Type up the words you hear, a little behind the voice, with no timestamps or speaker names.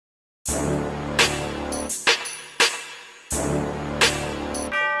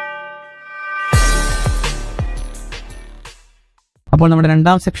അപ്പോൾ നമ്മുടെ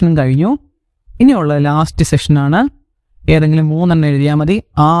രണ്ടാം സെക്ഷനും കഴിഞ്ഞു. ഇനിയുള്ള ലാസ്റ്റ് സെക്ഷനാണ്. ഏതെങ്കിലും 3 എഴുതിയാൽ മതി.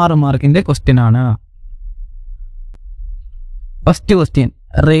 6 മാർക്കിൻ്റെ ക്വസ്റ്റ്യൻ ആണ്. ഫസ്റ്റ് ക്വസ്റ്റ്യൻ,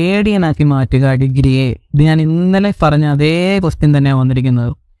 റേഡിയൻ ആക്കി മാറ്റുക ഡിഗ്രിയെ. ഇത് ഞാൻ ഇന്നലെ പറഞ്ഞ അതേ ക്വസ്റ്റ്യൻ തന്നെയാണ്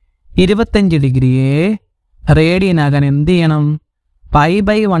വന്നിരിക്കുന്നത്. 25 ഡിഗ്രിയെ റേഡിയൻ ആകാൻ എന്ത് ചെയ്യണം?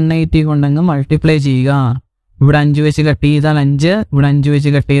 π/180 കൊണ്ടങ്ങ് മൾട്ടിപ്ലൈ ചെയ്യുക. ഇവിടെ 5 വെച്ച് കട്ട് ചെയ്താൽ 5, ഇവിടെ 5 വെച്ച്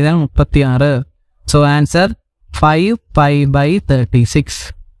കട്ട് ചെയ്താൽ 36. So answer 5π/36.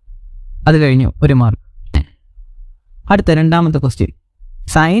 അത് കഴിഞ്ഞു, 1 മാർക്ക്. അടുത്ത രണ്ടാമത്തെ ക്വസ്റ്റ്യൻ,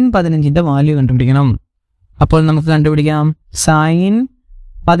 സൈൻ 15ൻ്റെ വാല്യൂ കണ്ടുപിടിക്കണം. അപ്പോൾ നമുക്ക് കണ്ടുപിടിക്കാം. സൈൻ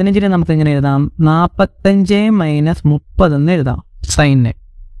 15നെ നമുക്ക് എങ്ങനെ എഴുതാം? 45 - 30 എന്ന് എഴുതാം സൈനിനെ.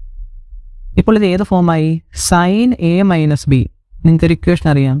 ഇപ്പോൾ ഇത് ഏത് ഫോമായി? Sign A - B. നിങ്ങൾക്കൊരു ഇക്വേഷൻ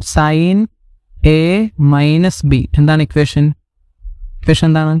അറിയാം, സൈൻ A - B. എന്താണ് ഇക്വേഷൻ? ഇക്വേഷൻ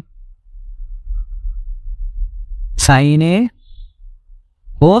എന്താണ്? Sign A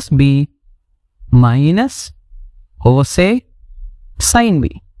cos B minus cos A sign B.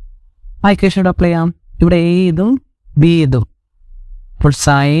 ആ ഇക്വേഷൻ അപ്ലൈ ചെയ്യാം. ഇവിടെ A ഇതും B ഇതും. അപ്പോൾ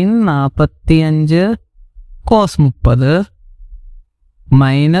sign 45 cos 30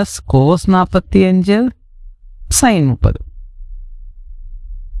 minus cos 45 sign 30.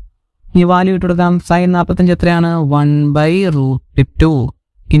 ഈ വാല്യൂ ഇട്ട് കൊടുക്കാം. സൈൻ 45 എത്രയാണ്? 1/√2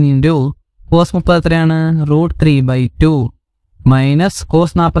 ഇൻറ്റു cos 30 എത്രയാണ്? √3/2 minus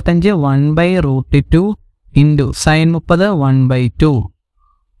cos 45 1/√2 into sine 30 1/2.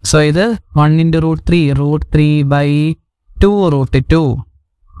 So ഇത് 1 × √3 √3/2 √2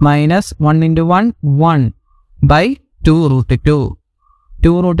 മൈനസ് 1 × 1 1/2 √2.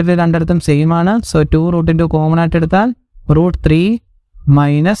 2 റൂട്ടിൻ്റെ രണ്ടിടത്തും സെയിം ആണ്. സോ 2 √2 കോമൺ ആയിട്ട് എടുത്താൽ √3 -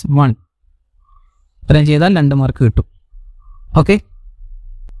 1. ഇത്രയും ചെയ്താൽ 2 മാർക്ക് കിട്ടും. ഓക്കെ.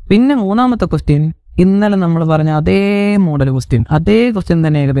 പിന്നെ മൂന്നാമത്തെ ക്വസ്റ്റ്യൻ, ഇന്നലെ നമ്മൾ പറഞ്ഞ അതേ മോഡൽ ക്വസ്റ്റ്യൻ, അതേ ക്വസ്റ്റ്യൻ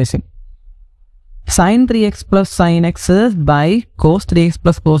തന്നെ ഏകദേശം. Sign 3x + sin x cos 3x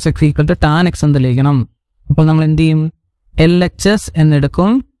 + cos x = tan x എന്ന് തെളിയിക്കണം. അപ്പോൾ നമ്മൾ എന്ത് ചെയ്യും? LHS എന്നെടുക്കും.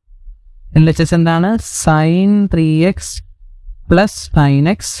 LHS എന്താണ്? Sign 3x + sin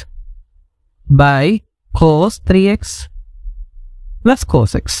x cos 3x +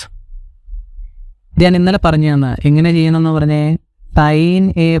 cos x. ഞാൻ ഇന്നലെ പറഞ്ഞു തന്ന എങ്ങനെ ചെയ്യണമെന്ന് പറഞ്ഞേ. സൈൻ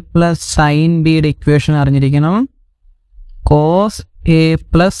A + sin B യുടെ ഇക്വേഷൻ അറിഞ്ഞിരിക്കണം. cos A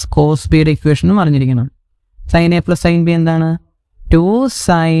 + cos B യുടെ ഇക്വേഷനും അറിഞ്ഞിരിക്കണം. സൈൻ A + sin B എന്താണ്? 2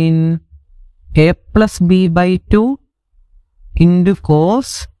 sin A + B/2 into cos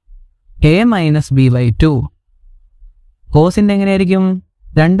A - B/2. കോസിൻ്റെ എങ്ങനെയായിരിക്കും?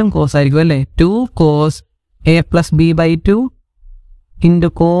 രണ്ടും കോസ് ആയിരിക്കും അല്ലേ? 2 cos A + B/2 into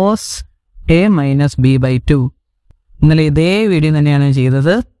cos A - B/2. ഇന്നലെ ഇതേ വീഡിയോ തന്നെയാണ്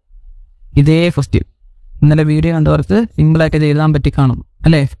ചെയ്തത്. ഇതേ ക്വസ്റ്റ്യൻ ഇന്നലെ വീഡിയോ കണ്ടവർക്ക് സിമ്പിളായിട്ട് ഇത് എഴുതാൻ പറ്റി കാണും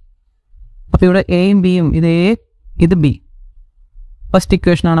അല്ലേ? അപ്പോൾ ഇവിടെ എയും ബിയും ഇത് A, ഇത് B. ഫസ്റ്റ്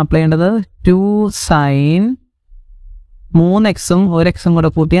ഇക്വേഷനാണ് അപ്ലൈ ചെയ്യേണ്ടത്. 2 sin 3x-ഉം 1x-ഉം കൂടെ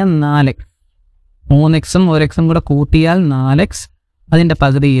കൂട്ടിയാൽ 4x. 3x-ഉം 1x-ഉം കൂടെ കൂട്ടിയാൽ 4x. അതിൻ്റെ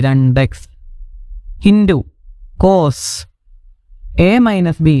പകുതി 2x into cos A -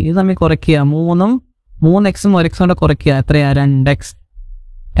 B. ഇത് തമ്മിൽ കുറയ്ക്കുക. 3x-ഉം 1x-ഉം കൂടെ കുറയ്ക്കുക. എത്രയാ? 2x.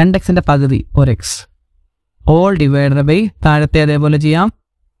 2x-ൻ്റെ പകുതി 1x. ഓൾ ഡിവൈഡഡ് ബൈ താഴത്തെ അതേപോലെ ചെയ്യാം.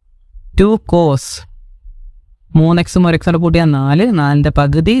 2 cos 3x-ഉം 1x-ഉം കൂടെ കൂട്ടിയാൽ 4. 4ൻ്റെ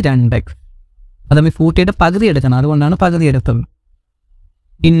പകുതി 2x. അത് തമ്മിൽ കൂട്ടിയിട്ട് പകുതി എടുക്കണം. അതുകൊണ്ടാണ് പകുതി എടുത്തത്.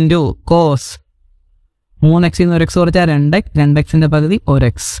 ഇൻറ്റു കോസ് 3x-ൽ നിന്ന് 1x കുറച്ചാൽ 2x. 2x-ൻ്റെ പകുതി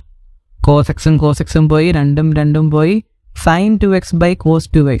 1x. cos x-ഉം cos x-ഉം പോയി, 2 പോയി. sin 2x cos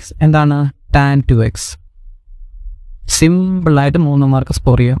 2x എന്താണ്? tan 2x. സിമ്പിളായിട്ട് 3 മാർക്ക്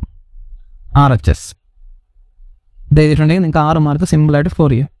സ്കോർ ചെയ്യാം. RHS ഇത് എഴുതിയിട്ടുണ്ടെങ്കിൽ നിങ്ങൾക്ക് 6 മാർക്ക് സിമ്പിളായിട്ട് സ്കോർ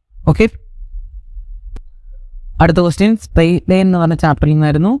ചെയ്യാം. ഓക്കെ. അടുത്ത ക്വസ്റ്റ്യൻ സ്ട്രെയിറ്റ് ലൈൻ എന്ന് പറഞ്ഞ ചാപ്റ്ററിൽ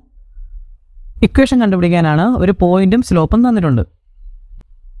നിന്നായിരുന്നു. ഇക്വേഷൻ കണ്ടുപിടിക്കാനാണ്. ഒരു പോയിന്റും സ്ലോപ്പും തന്നിട്ടുണ്ട്.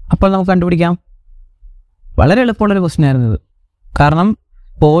 അപ്പോൾ നമുക്ക് കണ്ടുപിടിക്കാം. വളരെ എളുപ്പമുള്ളൊരു ക്വസ്റ്റ്യൻ ആയിരുന്നു ഇത്. കാരണം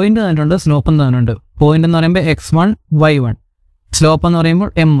പോയിന്റ് തന്നിട്ടുണ്ട്, സ്ലോപ്പും തന്നിട്ടുണ്ട്. പോയിന്റ് എന്ന് പറയുമ്പോൾ x1 y1, സ്ലോപ്പ് എന്ന് പറയുമ്പോൾ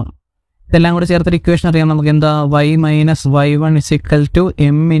m. ഇതെല്ലാം കൂടെ ചേർത്തൊരു ഇക്വേഷൻ അറിയാം നമുക്ക്. എന്താ? y - y1 =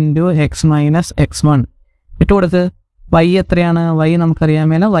 m × x - x1. ഇട്ട് കൊടുത്ത് y എത്രയാണ്? y നമുക്കറിയാൻ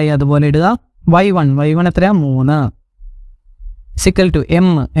മേല. y അതുപോലെ ഇടുക. y1 എത്രയാണ്? 3 =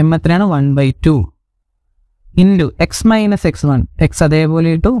 m എത്രയാണ്? 1/2 ഇൻറ്റു x - x1. x അതേപോലെ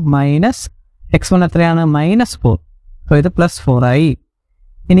ഇട്ടു. മൈനസ് x1 എത്രയാണ്? -4. സോ ഇത് +4 ആയി.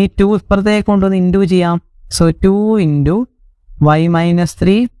 ഇനി 2 ഇപ്പുറത്തേക്ക് കൊണ്ടുവന്ന് ഇൻറ്റു ചെയ്യാം. So 2 × y -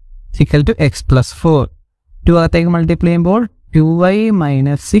 3 = x + 4. 2 അകത്തേക്ക് മൾട്ടിപ്ലൈ ചെയ്യുമ്പോൾ 2y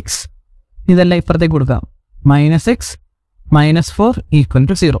 - 6. ഇതെല്ലാം ഇപ്പുറത്തേക്ക് കൊടുക്കാം. -x -4 equal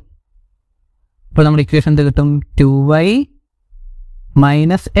to 0. അപ്പോൾ നമ്മുടെ ഇക്വേഷൻ എന്ത് കിട്ടും? 2y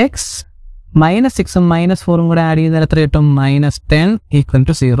മൈനസ് എക്സ് -6ഉം -4ഉം കൂടെ ആഡ് ചെയ്താൽ എത്ര കിട്ടും? -10 ഈക്വൽ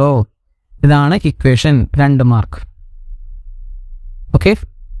ടു 0. ഇതാണ് ഇക്വേഷൻ 2 മാർക്ക്. ഓക്കെ,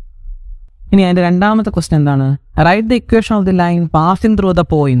 ഇനി അതിൻ്റെ രണ്ടാമത്തെ ക്വസ്റ്റ്യൻ എന്താണ്? Write the equation of the line passing through the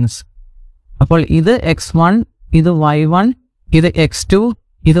points. അപ്പോൾ ഇത് x1, ഇത് y1, ഇത് x2,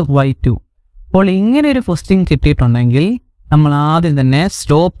 ഇത് y2. അപ്പോൾ ഇങ്ങനെ ഒരു ക്വസ്റ്റ്യൻ കിട്ടിയിട്ടുണ്ടെങ്കിൽ നമ്മൾ ആദ്യം തന്നെ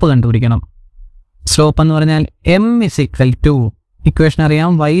സ്ലോപ്പ് കണ്ടുപിടിക്കണം. സ്ലോപ്പ് എന്ന് പറഞ്ഞാൽ m = ഇക്വേഷൻ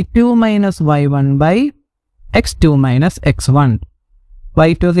അറിയാം, y2 - y1 x2 - x1.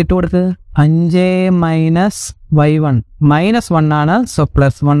 y2 ഇട്ട് കൊടുത്ത് 5 - y1 -1 ആണ്, സോ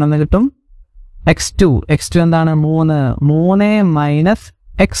 +1 എന്ന് കിട്ടും. x2 എന്താണ്? 3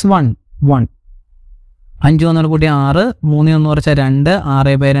 - x1 1. 5 ഒന്നോട് കൂടി 6, 3 ഒന്ന് കുറച്ചാൽ 2,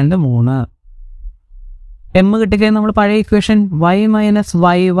 6/2 3. m കിട്ടിക്കഴിഞ്ഞാൽ നമ്മൾ പഴയ equation y -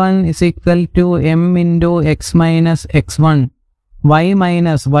 y1 = m × x - x1. y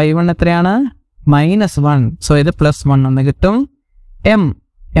 - y1 എത്രയാണ്? -1. സോ ഇത് +1 എന്ന് കിട്ടും.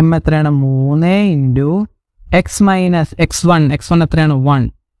 m എത്രയാണ്? 3 × x - x1. x1 എത്രയാണ്? 1.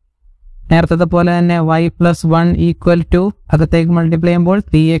 നേരത്തെ പോലെ തന്നെ y + 1 = അകത്തേക്ക് മൾട്ടിപ്ലൈ ചെയ്യുമ്പോൾ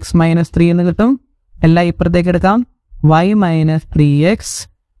 3x - 3 എന്ന് കിട്ടും. എല്ലാം ഇപ്പുറത്തേക്ക് എടുക്കാം. y - 3x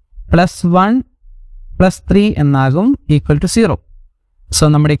 + 1 + 3 എന്നാകും ഈക്വൽ ടു 0. സോ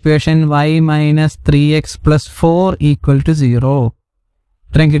നമ്മുടെ ഇക്വേഷൻ y - 3x + 4 = 0.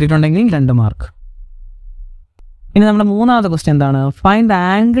 ഇത്രയും കിട്ടിയിട്ടുണ്ടെങ്കിൽ 2 മാർക്ക്. ഇനി നമ്മുടെ മൂന്നാമത്തെ ക്വസ്റ്റ്യൻ എന്താണ്? Find the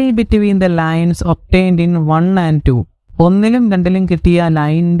angle between the lines obtained in 1 and 2. 1ലും 2ലും കിട്ടിയ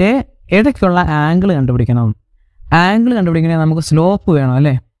ലൈനിൻ്റെ ഇടയ്ക്കുള്ള ആംഗിൾ കണ്ടുപിടിക്കണം. ആംഗിൾ കണ്ടുപിടിക്കണമെങ്കിൽ നമുക്ക് സ്ലോപ്പ് വേണം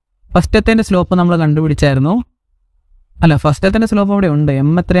അല്ലേ? ഫസ്റ്റത്തെ സ്ലോപ്പ് നമ്മൾ കണ്ടുപിടിച്ചായിരുന്നു. അല്ല, ഫസ്റ്റത്തെ സ്ലോപ്പ് അവിടെ ഉണ്ട്.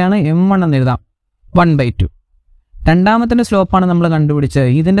 m എത്രയാണ്? m1 എന്ന് എഴുതാം, 1/2. രണ്ടാമത്തെ സ്ലോപ്പാണ് നമ്മൾ കണ്ടുപിടിച്ചത്.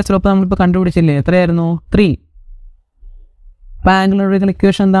 ഇതിൻ്റെ സ്ലോപ്പ് നമ്മളിപ്പോൾ കണ്ടുപിടിച്ചില്ലേ? എത്രയായിരുന്നു? 3. അപ്പോൾ ആംഗിൾ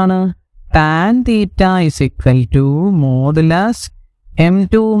ഇക്വേഷൻ എന്താണ്? tan θ = modulus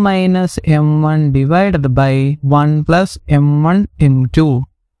m2 - m1 divided by 1 + m1 m2.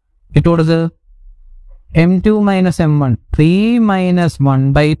 ഇട്ട് കൊടുത്ത് m2 - m1 3 -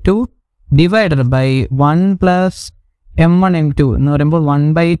 1/2 divided by 1 + m1 m2 എന്ന് പറയുമ്പോൾ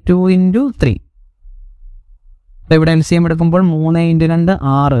 1/2 × 3. ഇവിടെ LCM എടുക്കുമ്പോൾ 3 × 2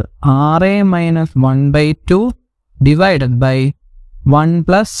 6. 6 - 1/2 ഡിവൈഡഡ് ബൈ 1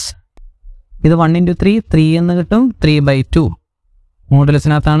 + ഇത് 1 × 3 3 എന്ന് കിട്ടും, 3/2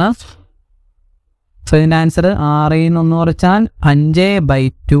 മോഡുലസിനകത്താണ്. സോ ഇതിൻ്റെ ആൻസർ 6 ൽ നിന്ന് 1 കുറച്ചാൽ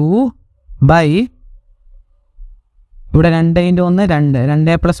 5/2 ബൈ ഇവിടെ 2 × 1 2,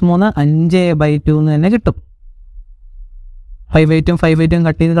 2 + 3 5/2 എന്ന് തന്നെ കിട്ടും. 5/2 5/2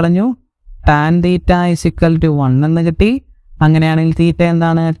 കട്ട് ചെയ്ത് കളഞ്ഞു. tan θ = 1 എന്ന് കിട്ടി. അങ്ങനെയാണെങ്കിൽ തീറ്റ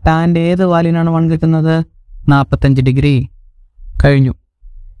എന്താണ്? ടാൻ്റെ ഏത് വാല്യൂനാണ് 1 കിട്ടുന്നത്? 45 ഡിഗ്രി. കഴിഞ്ഞു.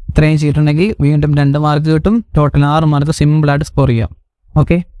 ഇത്രയും ചെയ്തിട്ടുണ്ടെങ്കിൽ വീണ്ടും 2 മാർക്ക് കിട്ടും. ടോട്ടൽ 6 മാർക്ക് സിമ്പിളായിട്ട് സ്കോർ ചെയ്യാം.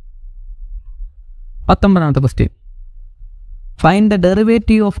 Okay, 19ാമത്തെ question. Find the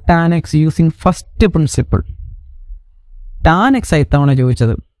derivative of tan x using first principle. tan x ആയിത്തവണ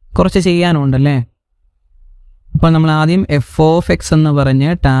ചോദിച്ചത്, കുറച്ച് ചെയ്യാനുണ്ടല്ലേ. അപ്പോൾ നമ്മൾ ആദ്യം f(x) എന്ന് പറഞ്ഞ്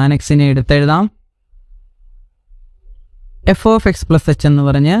tan x-നെ എടുത്തെഴുതാം. f(x + h) എന്ന്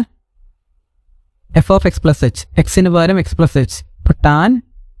പറഞ്ഞ് f(x + h) x-ന് പകരം x + h. അപ്പോൾ tan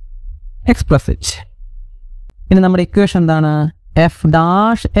x + h. ഇനി നമ്മുടെ ഇക്വേഷൻ എന്താണ്?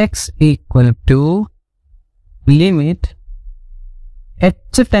 f(x) = limit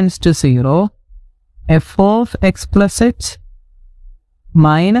h → 0 f(x + h)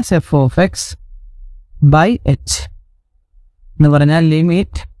 - f(x) by h എന്ന് പറഞ്ഞാൽ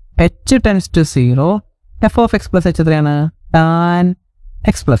ലിമിറ്റ് h → 0 f(x + h) എത്രയാണ്? tan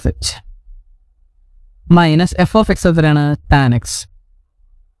x + h minus f(x) എത്രയാണ്? tan x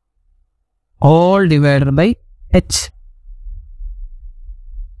all divided by h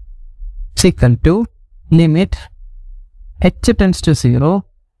 = limit h → 0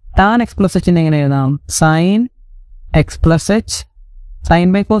 tan x + h എങ്ങനെ എഴുതാം? sin x + h, sin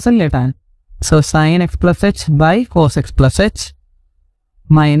by cos അല്ലേ tan. So sin x + h by cos x + h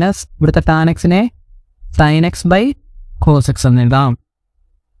minus ഇവിടുത്തെ tan x-നെ sin x by cos x എന്ന് എഴുതാം.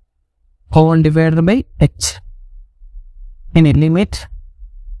 all divided by h. ഇനി limit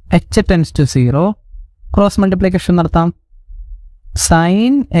h → 0 cross multiplication നടത്താം.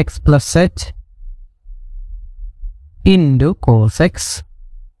 sin x + h into cos x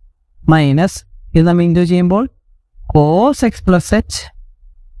minus ഇത് നമ്മൾ into ചെയ്യുമ്പോൾ cos x + h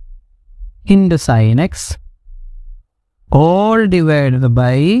into sin x all divided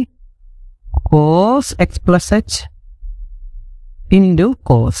by cos x + h into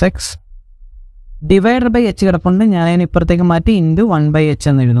cos X divided by H കിടപ്പുണ്ട്. ഞാൻ അതിന് ഇപ്പുറത്തേക്ക് മാറ്റി ഇൻറ്റു 1/h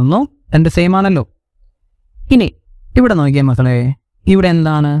എന്ന് എഴുതുന്നു. രണ്ട് സെയിം ആണല്ലോ. ഇനി ഇവിടെ നോക്കിയാൽ മക്കളെ, ഇവിടെ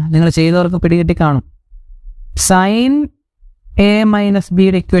എന്താണ് നിങ്ങൾ ചെയ്തവർക്ക് പിടികിട്ടി കാണും. സൈൻ എ മൈനസ്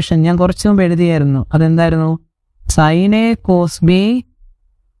ബിയുടെ ഇക്വേഷൻ ഞാൻ കുറച്ച് മുമ്പ് എഴുതിയായിരുന്നു. അതെന്തായിരുന്നു? Sine A cos B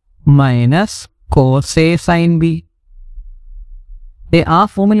minus cos A sign B. ആ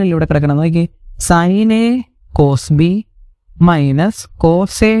ഫോമിലല്ലേ ഇവിടെ കിടക്കണം. നോക്കി, sine A cos B minus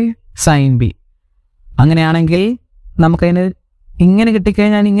cos A sign B. അങ്ങനെയാണെങ്കിൽ നമുക്കതിന് ഇങ്ങനെ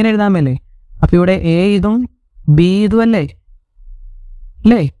കിട്ടിക്കഴിഞ്ഞാൽ ഇങ്ങനെ എഴുതാമല്ലേ. അപ്പം ഇവിടെ എ ഇതും ബി ഇതും അല്ലേ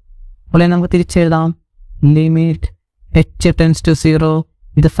അല്ലേ? അപ്പോൾ നമുക്ക് തിരിച്ചെഴുതാം. Limit h tense to 0.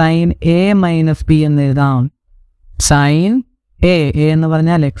 ഇത് സൈൻ എ മൈനസ് ബി എന്ന് എഴുതാം. സൈൻ എ എന്ന്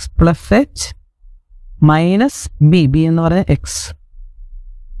പറഞ്ഞാൽ X plus H minus B എന്ന് പറഞ്ഞാൽ X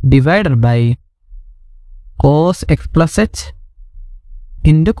divided by cos X plus H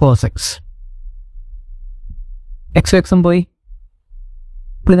into cos X. എക്സും എക്സും പോയി.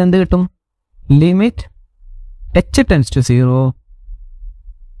 ഇപ്പോൾ ഇതെന്ത് കിട്ടും? Limit h tense to 0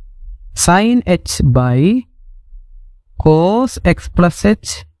 sign H by cos X plus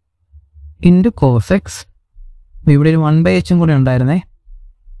H into cos X. ഇവിടെ ഒരു 1/h കൂടെ ഉണ്ടായിരുന്നേ.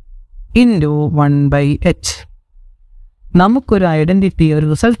 Into 1/h. നമുക്കൊരു ഐഡൻറ്റിറ്റി, ഒരു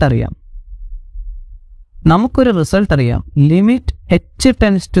റിസൾട്ട് അറിയാം. Limit h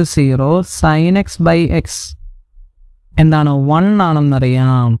tense to 0 sign X by X എന്താണ്? 1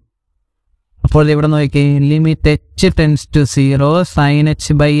 ആണെന്നറിയാം. അപ്പോൾ ഇവിടെ നോക്കി, limit h tense to 0 sign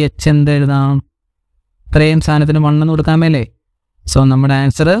H by H എന്ത് എഴുതാം? ഇത്രയും സാധനത്തിന് 1 എന്ന് കൊടുക്കാമല്ലേ. സോ നമ്മുടെ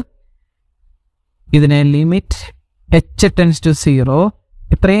ആൻസർ ഇതിനെ ലിമിറ്റ് h ടെൻസ് ടു 0,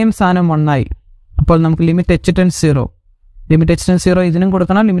 ഇത്രയും സാധനം 1 ആയി. അപ്പോൾ നമുക്ക് limit h tense 0, limit h tense 0 ഇതിനും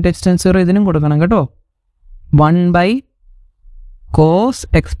കൊടുക്കണം, ലിമിറ്റ് h ടെൻസ് 0 ഇതിനും കൊടുക്കണം കേട്ടോ. 1 cos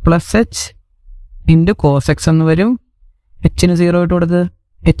X plus H into cos X എന്ന് വരും. h-ന് 0 ഇട്ട് കൊടുത്ത്,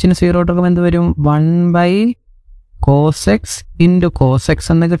 h-ന് 0 ഇട്ട് കൊടുക്കുമ്പോൾ എന്ത് വരും? 1 cos X into cos X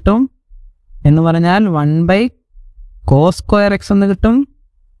എന്ന് കിട്ടും. എന്ന് പറഞ്ഞാൽ 1 കോസ് സ്ക്വയർ എക്സ് എന്ന് കിട്ടും.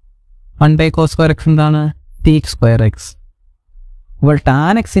 1 കോസ് സ്ക്വയർ എക്സ് എന്താണ്? Seek square X. അപ്പോൾ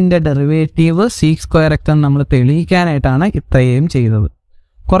ടാൻ എക്സിൻ്റെ ഡെറിവേറ്റീവ് സീക് സ്ക്വയർ എക്സ് എന്ന് നമ്മൾ തെളിയിക്കാനായിട്ടാണ് ഇത്രയും ചെയ്തത്.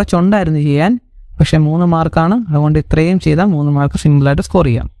 കുറച്ചുണ്ടായിരുന്നു ചെയ്യാൻ, പക്ഷേ 3 മാർക്കാണ്. അതുകൊണ്ട് ഇത്രയും ചെയ്താൽ 3 മാർക്ക് സിമ്പിളായിട്ട് സ്കോർ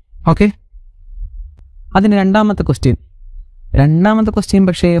ചെയ്യാം. ഓക്കെ, അതിന് രണ്ടാമത്തെ ക്വസ്റ്റ്യൻ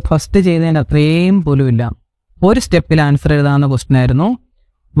പക്ഷേ ഫസ്റ്റ് ചെയ്തതിന് അത്രയും പോലും ഇല്ല. ഒരു സ്റ്റെപ്പിൽ ആൻസർ എഴുതാവുന്ന ക്വസ്റ്റ്യൻ ആയിരുന്നു.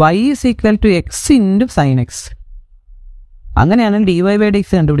 y is equal to x into sine X. അങ്ങനെയാണെങ്കിൽ dy/dx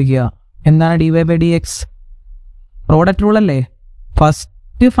കണ്ടുപിടിക്കുക. എന്താണ് dy/dx? പ്രോഡക്റ്റ് റൂൾ അല്ലേ.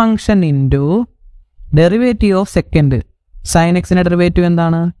 First function into derivative of second. Sign എക്സിൻ്റെ ഡെറിവേറ്റീവ്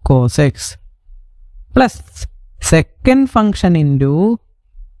എന്താണ്? Cos X plus second function into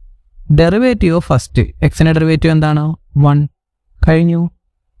derivative of first. എക്സിൻ്റെ derivative എന്താണ്? 1. കഴിഞ്ഞു.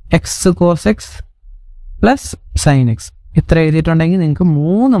 X cos X plus sine X. ഇത്ര എഴുതിയിട്ടുണ്ടെങ്കിൽ നിങ്ങൾക്ക്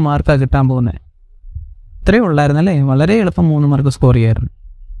 3 മാർക്കാണ് കിട്ടാൻ പോകുന്നത്. ഇത്രയേ ഉള്ളായിരുന്നല്ലേ. വളരെ എളുപ്പം 3 മാർക്ക് സ്കോർ ചെയ്യായിരുന്നു.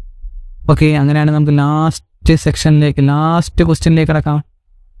 ഓക്കെ, അങ്ങനെയാണ് നമുക്ക് ലാസ്റ്റ് ക്വസ്റ്റ്യനിലേക്ക് കിടക്കാം.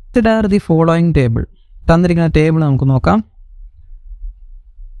 Consider the following table. തന്നിരിക്കുന്ന ടേബിൾ നമുക്ക് നോക്കാം.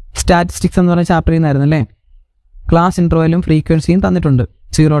 സ്റ്റാറ്റിസ്റ്റിക്സ് എന്ന് പറഞ്ഞ ചാപ്റ്ററിൽ നിന്നായിരുന്നു അല്ലേ. ക്ലാസ് ഇൻട്രോയിലും ഫ്രീക്വൻസിയും തന്നിട്ടുണ്ട്.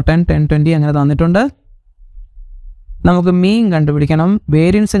 0, 10, 10, 20 അങ്ങനെ തന്നിട്ടുണ്ട്. നമുക്ക് മീൻ കണ്ടുപിടിക്കണം,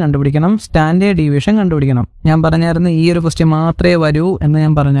 വേരിയൻസ് കണ്ടുപിടിക്കണം, സ്റ്റാൻഡേർഡ് ഡീവിയേഷൻ കണ്ടുപിടിക്കണം. ഞാൻ പറഞ്ഞായിരുന്നു ഈ ഒരു ക്വസ്റ്റ്യൻ മാത്രമേ വരൂ എന്ന്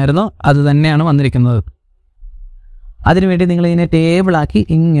ഞാൻ പറഞ്ഞായിരുന്നു. അത് തന്നെയാണ് വന്നിരിക്കുന്നത്. അതിനുവേണ്ടി നിങ്ങൾ ഇതിനെ ടേബിളാക്കി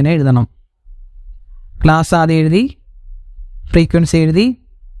ഇങ്ങനെ എഴുതണം. ക്ലാസ് ആദ്യം എഴുതി, ഫ്രീക്വൻസി എഴുതി,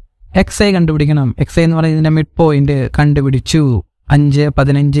 എക്സ് ഐ കണ്ടുപിടിക്കണം. എക്സ് ഐ എന്ന് പറയുന്നത് ഇതിൻ്റെ മിഡ് പോയിന്റ് കണ്ടുപിടിച്ചു. 5,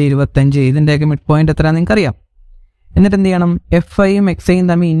 15, 25 ഇതിൻ്റെയൊക്കെ മിഡ് പോയിന്റ് എത്രയാണെന്ന് നിങ്ങൾക്കറിയാം. എന്നിട്ട് എന്ത് ചെയ്യണം? എഫ് ഐയും എക്സ് ഐയും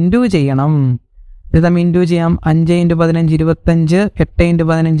തമ്മിൽ ഇൻറ്റു ചെയ്യണം. ഇത് തമ്മിൽ ഇൻറ്റു ചെയ്യാം. 5 × 15 25, 8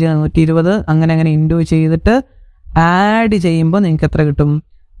 × 15 120, അങ്ങനെ ഇൻറ്റു ചെയ്തിട്ട് ആഡ് ചെയ്യുമ്പോൾ നിങ്ങൾക്ക് എത്ര കിട്ടും?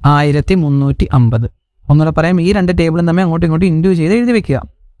 1350. ഒന്നുകൂടെ പറയാം, ഈ 2 ടേബിളും തമ്മിൽ അങ്ങോട്ടും ഇങ്ങോട്ടും ഇൻറ്റു ചെയ്ത് എഴുതി വെക്കുക.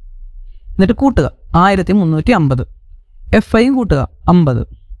 എന്നിട്ട് കൂട്ടുക 1350. എഫ് ഐയും കൂട്ടുക 50.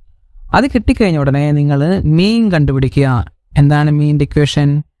 അത് കിട്ടിക്കഴിഞ്ഞ ഉടനെ നിങ്ങൾ മീൻ കണ്ടുപിടിക്കുക. എന്താണ് മീൻ്റെ equation?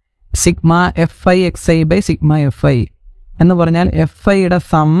 Sigma F I X I by sigma F I എന്ന് പറഞ്ഞാൽ എഫ് ഐയുടെ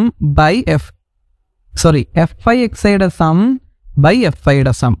some by F I X ഐയുടെ സം ബൈ എഫ്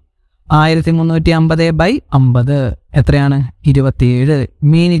ഐയുടെ സം. 1350/50 എത്രയാണ്? 27.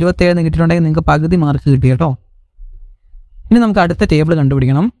 മീൻ 27 കിട്ടിയിട്ടുണ്ടെങ്കിൽ നിങ്ങൾക്ക് പകുതി മാർക്ക് കിട്ടി കേട്ടോ. ഇനി നമുക്ക് അടുത്ത ടേബിൾ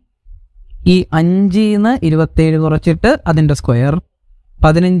കണ്ടുപിടിക്കണം. ഈ 5-ന്ന് 27 കുറച്ചിട്ട് അതിൻ്റെ സ്ക്വയർ,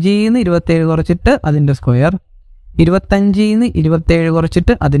 15-ന്ന് 27 കുറച്ചിട്ട് അതിൻ്റെ സ്ക്വയർ, 25-ന്ന് 27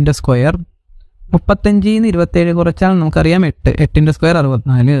 കുറച്ചിട്ട് അതിൻ്റെ സ്ക്വയർ, 35 27 കുറച്ചാൽ നമുക്കറിയാം 8. 8ന്റെ സ്ക്വയർ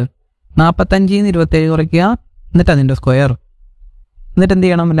 64. 45 27 കുറയ്ക്കുക, എന്നിട്ട് അതിൻ്റെ സ്ക്വയർ. എന്നിട്ട് എന്ത്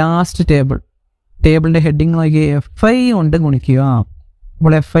ചെയ്യണം? ലാസ്റ്റ് ടേബിളിൻ്റെ ഹെഡിങ് നോക്കി FI കൊണ്ട് ഗുണിക്കുക.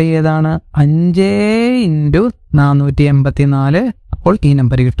 അപ്പോൾ FI ഏതാണ്? 5 × 484. അപ്പോൾ ഈ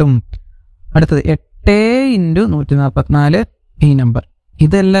നമ്പർ കിട്ടും. അടുത്തത് 8 × 144, ഈ നമ്പർ.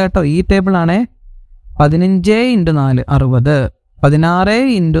 ഇതല്ല കേട്ടോ, ഈ ടേബിളാണ്. 15 × 4 60,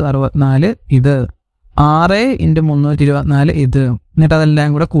 16 × 64 ഇത്, 6 × 324 ഇത്. എന്നിട്ട് അതെല്ലാം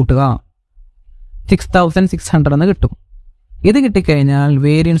കൂടെ കൂട്ടുക, 6600 എന്ന് കിട്ടും. ഇത് കിട്ടിക്കഴിഞ്ഞാൽ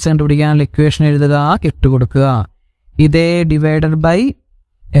വേരിയൻസ് കണ്ടുപിടിക്കാനുള്ള ഇക്വേഷൻ എഴുതുക, ഇട്ട് കൊടുക്കുക. ഇതേ ഡിവൈഡഡ് ബൈ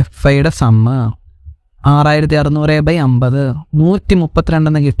FIയുടെ സമ്മ് 6600/50, 132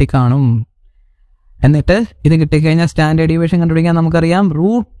 എന്ന് കിട്ടിക്കാണും. എന്നിട്ട് ഇത് കിട്ടിക്കഴിഞ്ഞാൽ സ്റ്റാൻഡേർഡ് ഡീവിയേഷൻ കണ്ടുപിടിക്കാൻ നമുക്കറിയാം.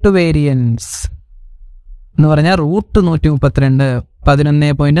 റൂട്ട് വേരിയൻസ് എന്ന് പറഞ്ഞാൽ √132,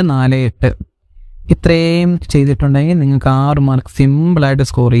 11.48. ഇത്രയും ചെയ്തിട്ടുണ്ടെങ്കിൽ നിങ്ങൾക്ക് 6 മാർക്ക് സിമ്പിളായിട്ട്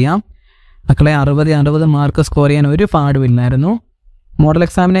സ്കോർ ചെയ്യാം. മക്കളെ 60 മാർക്ക് സ്കോർ ചെയ്യാൻ ഒരു പാടുമില്ലായിരുന്നു. മോഡൽ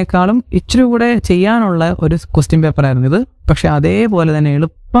എക്സാമിനേക്കാളും ഇച്ചിരി കൂടെ ചെയ്യാനുള്ള ഒരു ക്വസ്റ്റ്യൻ പേപ്പറായിരുന്നു ഇത്. പക്ഷെ അതേപോലെ തന്നെ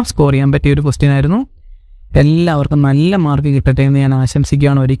എളുപ്പം സ്കോർ ചെയ്യാൻ പറ്റിയ ഒരു ക്വസ്റ്റ്യൻ ആയിരുന്നു. എല്ലാവർക്കും നല്ല മാർക്ക് കിട്ടട്ടെ എന്ന് ഞാൻ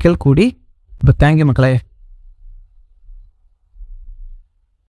ആശംസിക്കുകയാണ് ഒരിക്കൽ കൂടി. അപ്പോൾ താങ്ക് യു മക്കളെ.